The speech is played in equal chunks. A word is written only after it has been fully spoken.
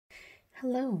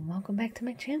Hello, welcome back to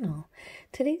my channel.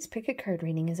 Today's pick a card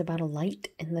reading is about a light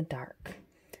in the dark.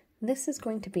 This is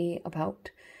going to be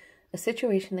about a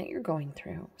situation that you're going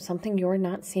through, something you're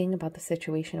not seeing about the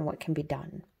situation and what can be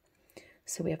done.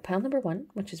 So we have pile number 1,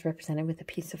 which is represented with a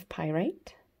piece of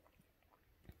pyrite.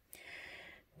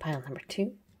 Pile number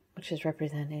 2, which is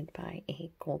represented by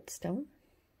a goldstone.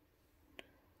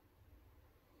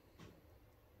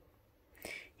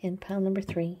 And pile number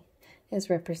 3 is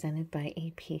represented by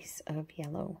a piece of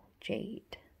yellow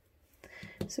jade.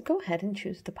 So go ahead and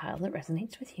choose the pile that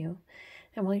resonates with you.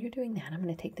 And while you're doing that, I'm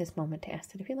going to take this moment to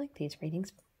ask that if you like these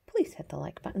readings, please hit the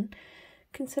like button.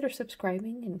 Consider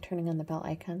subscribing and turning on the bell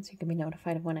icon so you can be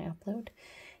notified of when I upload.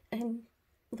 And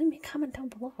leave me a comment down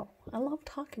below. I love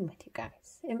talking with you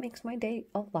guys. It makes my day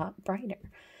a lot brighter.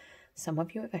 Some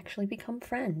of you have actually become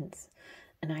friends,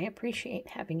 and I appreciate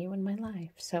having you in my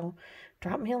life. So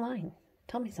drop me a line.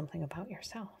 Tell me something about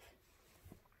yourself,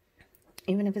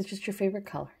 even if it's just your favorite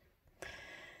color.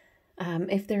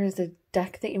 If there is a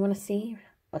deck that you want to see,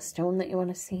 a stone that you want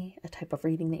to see, a type of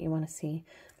reading that you want to see,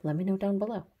 let me know down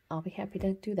below. I'll be happy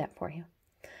to do that for you.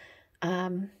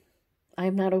 I'm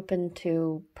not open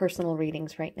to personal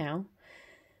readings right now.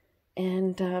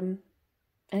 And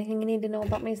anything you need to know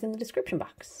about me is in the description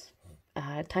box.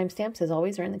 Timestamps, as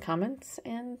always, are in the comments.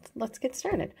 And let's get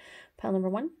started. Pile number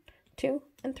 1, 2,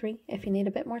 and 3. If you need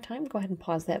a bit more time, go ahead and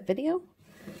pause that video.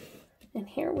 And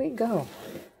here we go.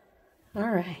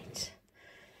 All right.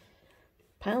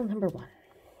 Pile number 1.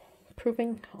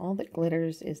 Proving all that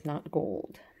glitters is not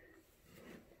gold.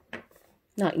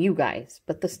 Not you guys,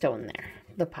 but the stone there.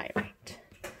 The pyrite.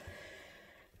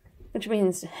 Which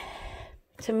means,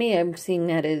 to me, I'm seeing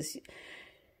that as,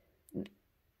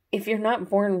 if you're not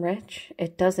born rich,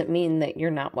 it doesn't mean that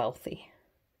you're not wealthy.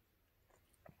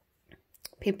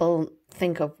 People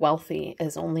think of wealthy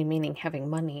as only meaning having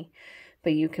money,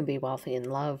 but you can be wealthy in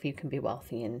love, you can be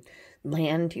wealthy in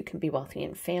land, you can be wealthy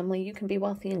in family, you can be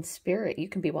wealthy in spirit, you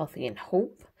can be wealthy in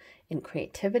hope, in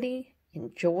creativity,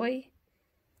 in joy.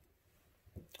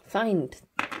 Find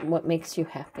what makes you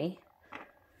happy.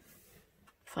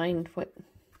 Find what,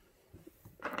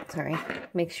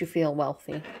 makes you feel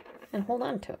wealthy, and hold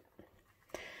on to it.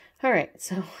 All right,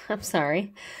 so I'm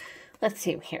sorry. Let's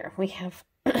see here. We have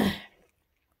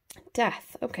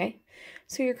death. Okay.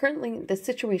 So you're currently, the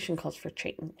situation calls for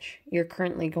change. You're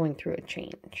currently going through a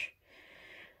change.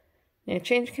 Now,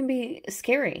 change can be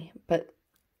scary, but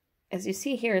as you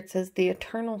see here, it says the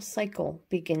eternal cycle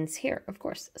begins here. Of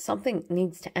course, something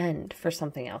needs to end for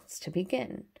something else to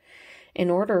begin. In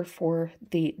order for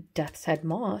the death's head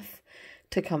moth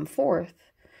to come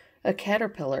forth, a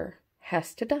caterpillar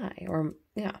has to die, or,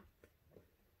 yeah.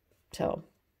 So,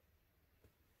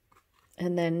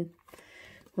 and then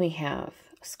we have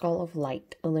a skull of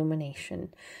light,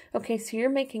 illumination. Okay, so you're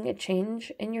making a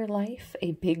change in your life,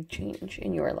 a big change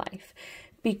in your life,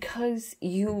 because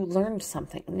you learned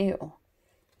something new.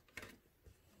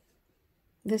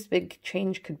 This big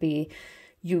change could be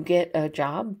you get a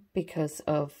job because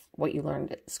of what you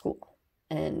learned at school.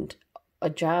 And a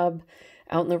job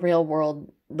out in the real world,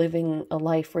 living a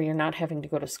life where you're not having to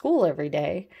go to school every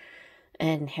day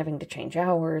and having to change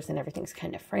hours and everything's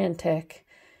kind of frantic.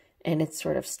 And it's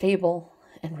sort of stable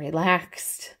and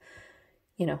relaxed,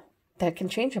 you know, that can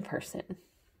change a person.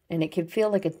 And it can feel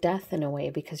like a death in a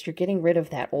way because you're getting rid of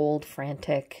that old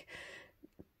frantic,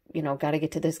 you know, got to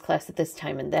get to this class at this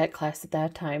time and that class at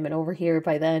that time and over here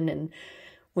by then. And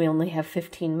we only have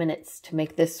 15 minutes to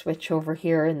make this switch over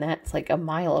here. And that's like a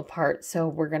mile apart. So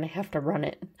we're going to have to run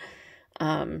it.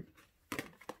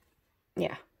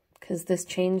 Yeah, because this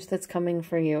change that's coming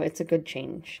for you, it's a good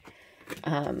change.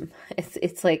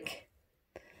 It's like,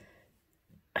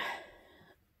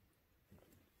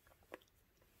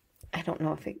 I don't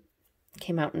know if it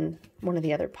came out in one of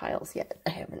the other piles yet.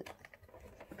 I haven't.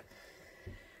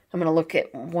 I'm going to look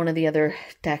at one of the other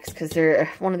decks because they're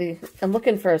I'm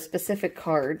looking for a specific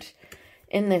card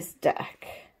in this deck.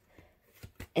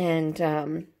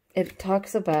 And it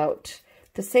talks about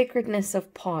the sacredness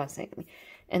of pausing.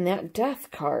 And that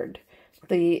death card,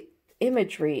 the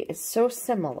imagery is so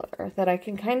similar that I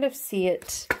can kind of see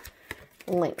it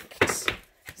linked.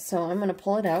 So I'm going to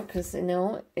pull it out because, you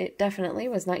know, it definitely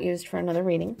was not used for another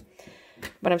reading.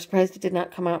 But I'm surprised it did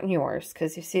not come out in yours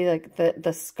because you see like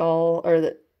the skull, or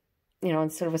the, you know,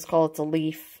 instead of a skull, it's a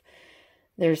leaf.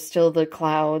 There's still the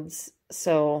clouds.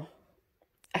 So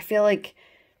I feel like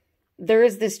there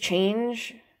is this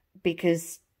change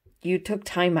because you took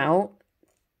time out.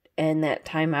 And that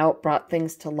time out brought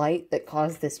things to light that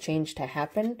caused this change to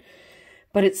happen.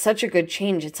 But it's such a good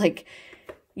change. It's like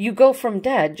you go from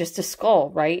dead, just a skull,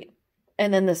 right?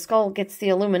 And then the skull gets the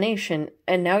illumination,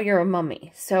 and now you're a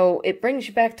mummy. So it brings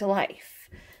you back to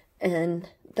life. And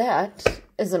that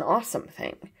is an awesome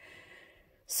thing.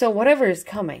 So whatever is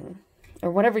coming,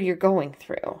 or whatever you're going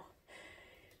through,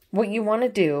 what you want to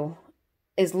do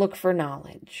is look for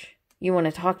knowledge. You want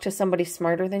to talk to somebody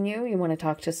smarter than you. You want to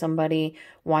talk to somebody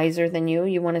wiser than you.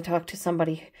 You want to talk to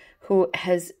somebody who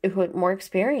has more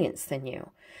experience than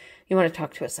you. You want to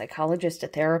talk to a psychologist, a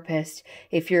therapist.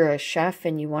 If you're a chef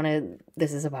and you want to,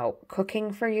 this is about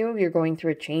cooking for you, you're going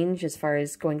through a change as far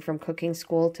as going from cooking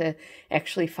school to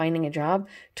actually finding a job,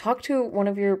 talk to one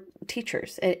of your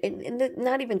teachers. And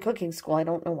not even cooking school, I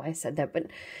don't know why I said that, but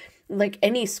like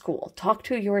any school, talk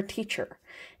to your teacher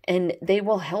and they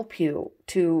will help you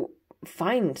to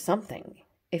find something.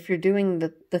 If you're doing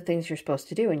the things you're supposed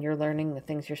to do and you're learning the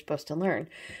things you're supposed to learn.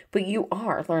 But you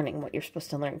are learning what you're supposed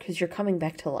to learn because you're coming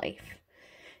back to life.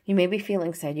 You may be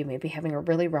feeling sad. You may be having a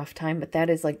really rough time, but that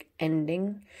is like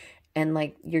ending. And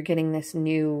like you're getting this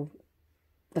new,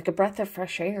 like a breath of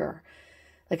fresh air,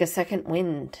 like a second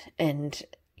wind. And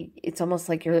it's almost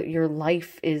like your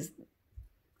life is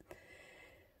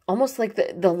almost like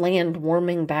the land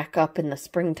warming back up in the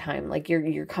springtime. Like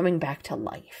you're coming back to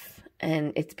life.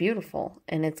 And it's beautiful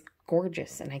and it's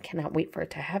gorgeous and I cannot wait for it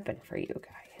to happen for you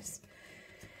guys.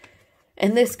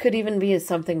 And this could even be as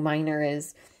something minor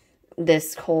as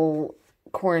this whole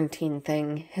quarantine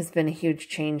thing has been a huge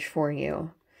change for you.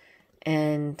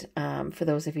 And for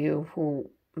those of you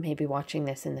who may be watching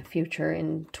this in the future,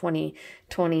 in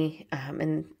 2020,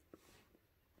 in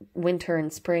winter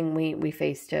and spring, we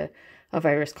faced a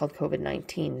virus called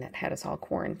COVID-19 that had us all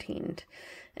quarantined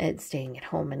and staying at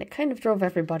home. And it kind of drove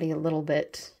everybody a little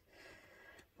bit,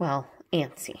 well,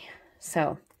 antsy.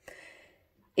 So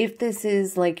if this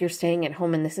is like you're staying at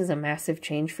home and this is a massive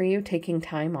change for you, taking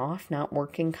time off, not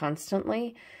working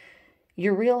constantly,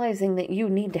 you're realizing that you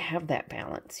need to have that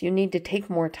balance. You need to take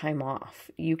more time off.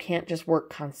 You can't just work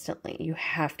constantly. You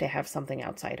have to have something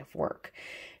outside of work.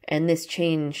 And this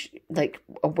change like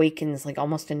awakens like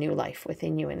almost a new life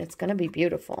within you. And it's going to be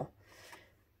beautiful.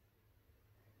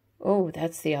 Oh,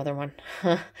 that's the other one.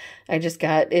 I just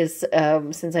got is,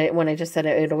 when I just said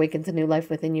it awakens a new life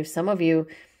within you, some of you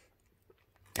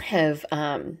have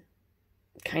kind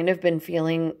of been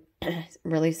feeling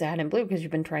really sad and blue because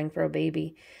you've been trying for a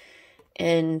baby.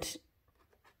 And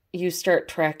you start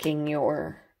tracking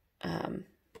your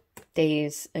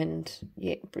days and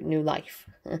new life.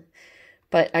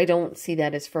 But I don't see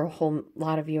that as for a whole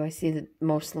lot of you. I see that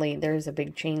mostly there's a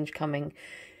big change coming.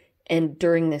 And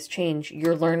during this change,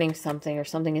 you're learning something or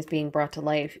something is being brought to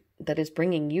life that is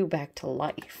bringing you back to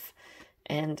life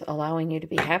and allowing you to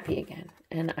be happy again.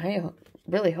 And I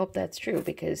really hope that's true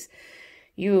because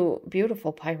you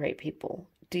beautiful pyrite people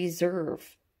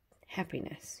deserve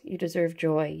happiness. You deserve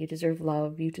joy. You deserve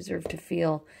love. You deserve to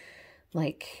feel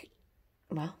like,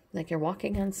 well, like you're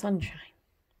walking on sunshine.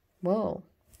 Whoa.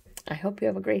 I hope you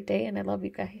have a great day and I love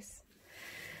you guys.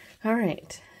 All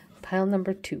right. Pile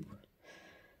number 2.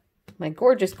 My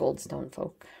gorgeous goldstone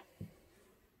folk.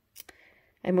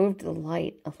 I moved the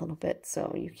light a little bit,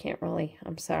 so you can't really,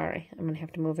 I'm sorry. I'm going to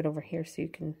have to move it over here so you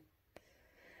can.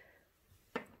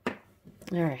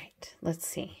 All right, let's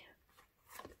see.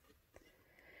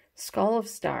 Skull of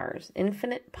Stars,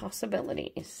 infinite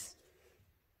possibilities.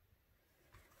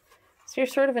 So you're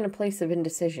sort of in a place of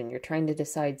indecision. You're trying to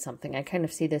decide something. I kind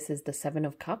of see this as the 7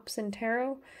 of Cups in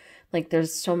tarot. Like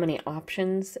there's so many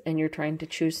options and you're trying to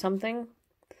choose something.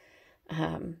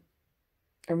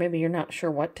 Or maybe you're not sure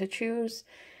what to choose.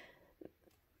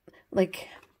 Like,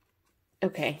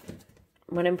 okay,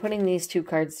 when I'm putting these 2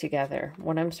 cards together,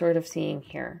 what I'm sort of seeing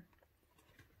here,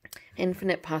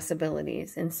 infinite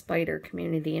possibilities in spider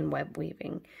community and web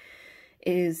weaving,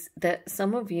 is that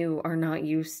some of you are not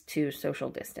used to social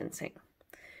distancing.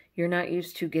 You're not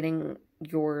used to getting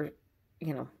your,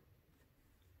 I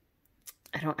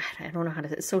don't know how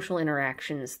to, social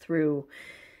interactions through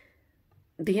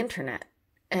the internet.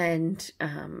 And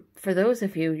for those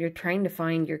of you, you're trying to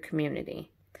find your community.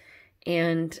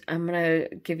 And I'm going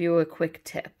to give you a quick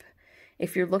tip.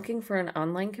 If you're looking for an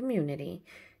online community,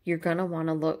 you're going to want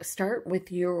to start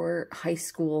with your high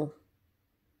school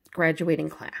graduating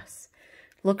class.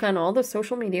 Look on all the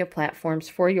social media platforms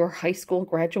for your high school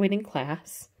graduating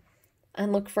class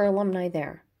and look for alumni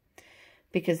there.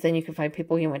 Because then you can find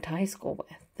people you went to high school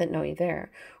with that know you there.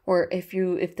 Or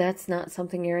if that's not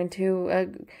something you're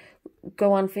into,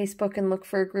 go on Facebook and look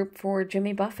for a group for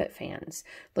Jimmy Buffett fans.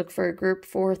 Look for a group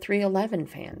for 311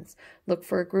 fans. Look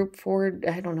for a group for,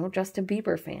 I don't know, Justin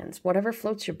Bieber fans. Whatever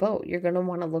floats your boat, you're going to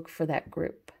want to look for that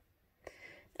group.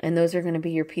 And those are going to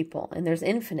be your people. And there's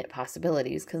infinite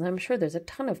possibilities, because I'm sure there's a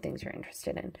ton of things you're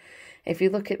interested in. If you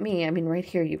look at me, I mean, right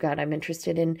here, I'm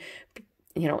interested in,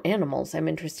 animals. I'm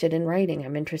interested in writing.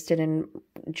 I'm interested in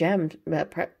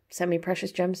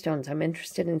semi-precious gemstones. I'm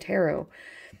interested in tarot.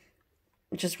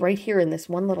 Just right here in this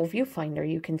one little viewfinder,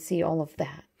 you can see all of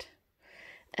that.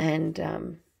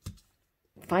 And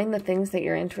find the things that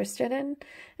you're interested in,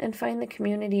 and find the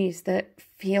communities that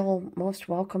feel most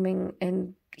welcoming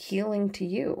and healing to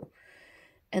you.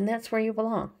 And that's where you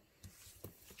belong.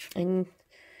 And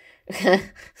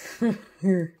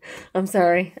I'm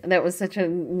sorry. That was such a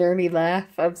nerdy laugh.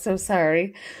 I'm so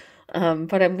sorry.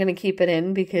 But I'm going to keep it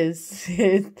in because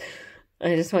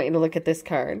I just want you to look at this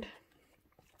card.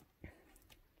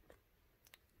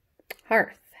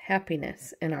 Hearth,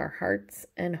 happiness in our hearts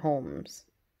and homes.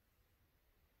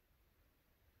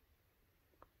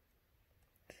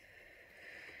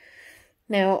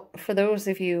 Now, for those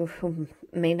of you who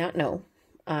may not know,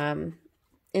 in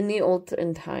the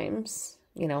olden times,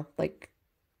 like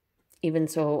even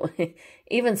so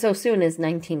soon as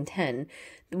 1910,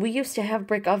 we used to have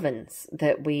brick ovens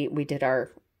that we did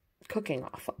our cooking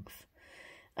off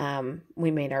of.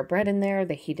 We made our bread in there.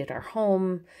 They heated our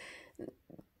home.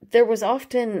 There was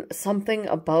often something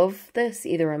above this,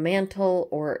 either a mantle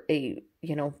or a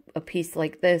piece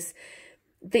like this,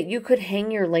 that you could hang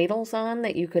your ladles on,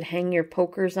 that you could hang your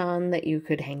pokers on, that you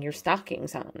could hang your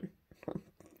stockings on,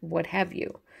 what have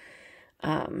you.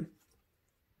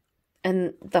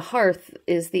 And the hearth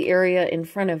is the area in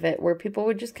front of it where people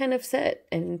would just kind of sit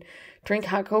and drink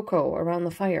hot cocoa around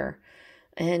the fire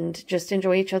and just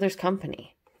enjoy each other's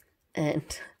company. And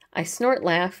I snort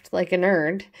laughed like a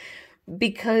nerd,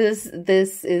 because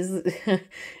this is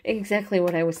exactly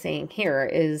what I was saying here,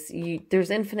 is there's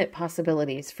infinite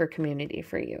possibilities for community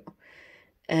for you.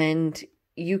 And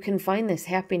you can find this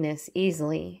happiness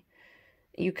easily.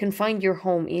 You can find your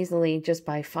home easily just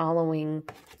by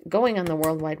going on the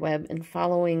World Wide Web and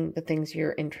following the things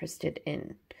you're interested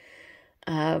in.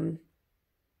 And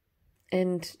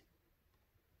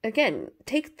again,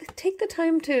 take the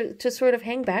time to sort of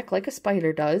hang back like a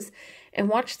spider does and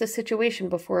watch the situation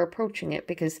before approaching it,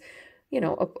 because,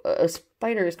 a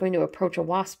spider is going to approach a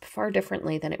wasp far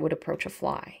differently than it would approach a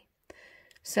fly.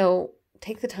 So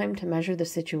take the time to measure the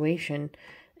situation,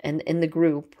 and in the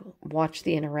group, watch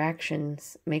the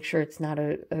interactions, make sure it's not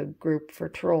a group for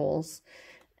trolls.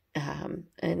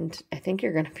 And I think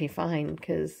you're going to be fine,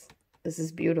 because this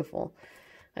is beautiful.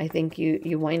 I think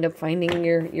you wind up finding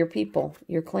your people,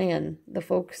 your clan, the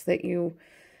folks that you're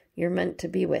meant to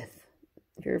be with,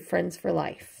 your friends for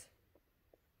life.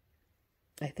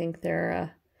 I think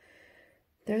they're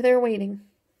there waiting.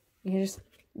 You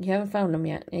haven't found them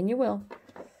yet, and you will.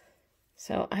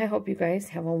 So I hope you guys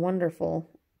have a wonderful,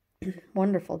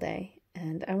 wonderful day,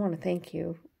 and I want to thank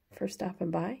you for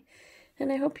stopping by,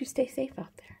 and I hope you stay safe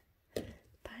out there.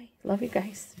 Bye. Love you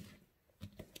guys.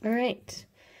 All right.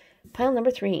 Pile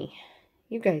number 3.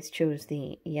 You guys chose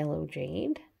the yellow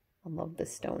jade. I love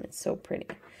this stone. It's so pretty.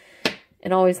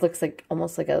 It always looks like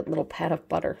almost like a little pat of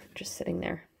butter just sitting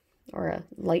there, or a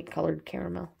light colored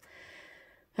caramel.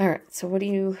 All right. So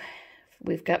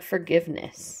we've got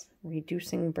forgiveness,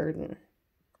 reducing burden.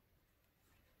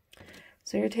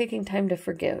 So you're taking time to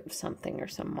forgive something or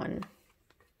someone.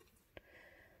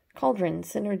 Cauldron,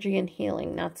 synergy and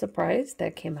healing. Not surprised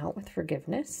that came out with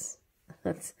forgiveness.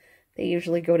 They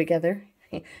usually go together.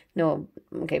 No,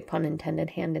 okay, pun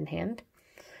intended, hand in hand.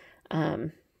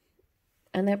 And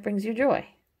that brings you joy.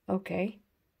 Okay.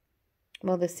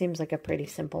 Well, this seems like a pretty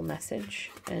simple message.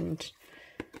 And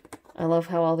I love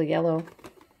how all the yellow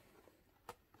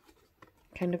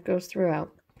kind of goes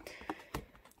throughout.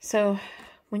 So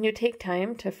when you take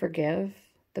time to forgive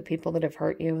the people that have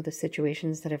hurt you, the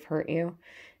situations that have hurt you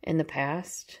in the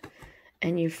past,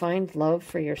 and you find love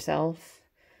for yourself,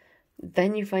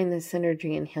 then you find this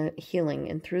synergy and healing.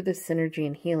 And through this synergy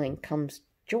and healing comes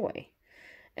joy.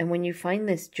 And when you find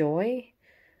this joy,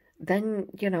 then,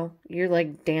 you're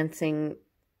like dancing,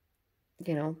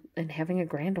 and having a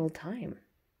grand old time.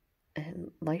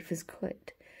 And life is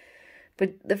good.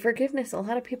 But the forgiveness, a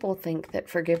lot of people think that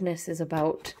forgiveness is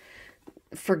about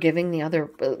forgiving the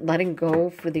other, letting go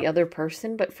for the other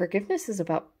person. But forgiveness is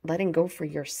about letting go for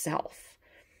yourself.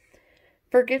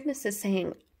 Forgiveness is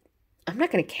saying, I'm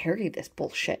not going to carry this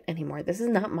bullshit anymore. This is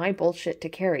not my bullshit to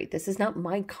carry. This is not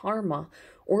my karma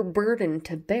or burden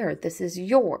to bear. This is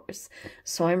yours.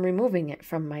 So I'm removing it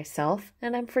from myself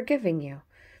and I'm forgiving you.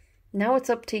 Now it's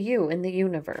up to you in the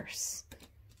universe.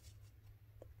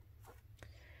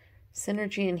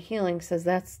 Synergy and healing says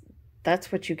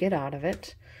that's what you get out of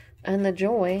it. And the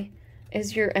joy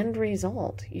is your end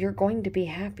result. You're going to be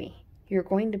happy. You're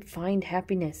going to find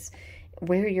happiness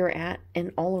where you're at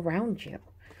and all around you.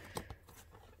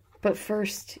 But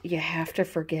first, you have to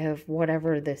forgive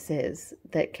whatever this is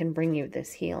that can bring you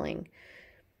this healing,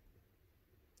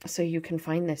 so you can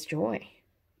find this joy.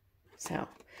 So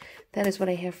that is what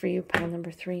I have for you, pile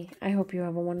number 3. I hope you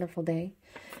have a wonderful day.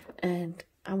 And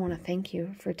I want to thank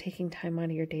you for taking time out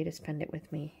of your day to spend it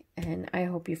with me. And I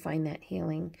hope you find that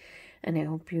healing. And I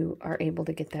hope you are able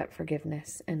to get that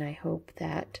forgiveness. And I hope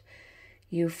that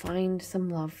you find some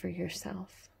love for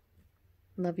yourself.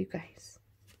 Love you guys.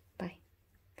 Bye.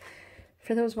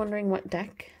 For those wondering what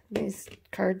deck these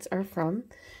cards are from,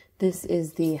 this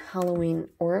is the Halloween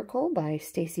Oracle by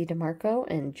Stacey DeMarco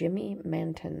and Jimmy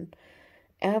Manton.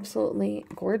 Absolutely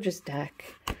gorgeous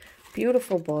deck.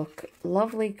 Beautiful book.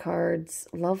 Lovely cards.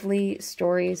 Lovely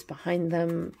stories behind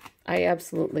them. I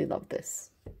absolutely love this.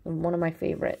 One of my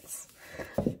favorites.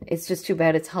 It's just too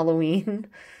bad it's Halloween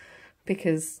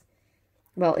because,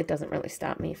 well, it doesn't really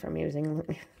stop me from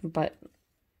using, but,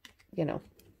 you know,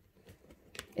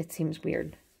 it seems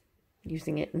weird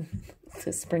using it in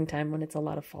the springtime when it's a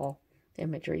lot of fall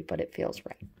imagery, but it feels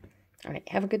right. All right.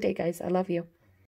 Have a good day, guys. I love you.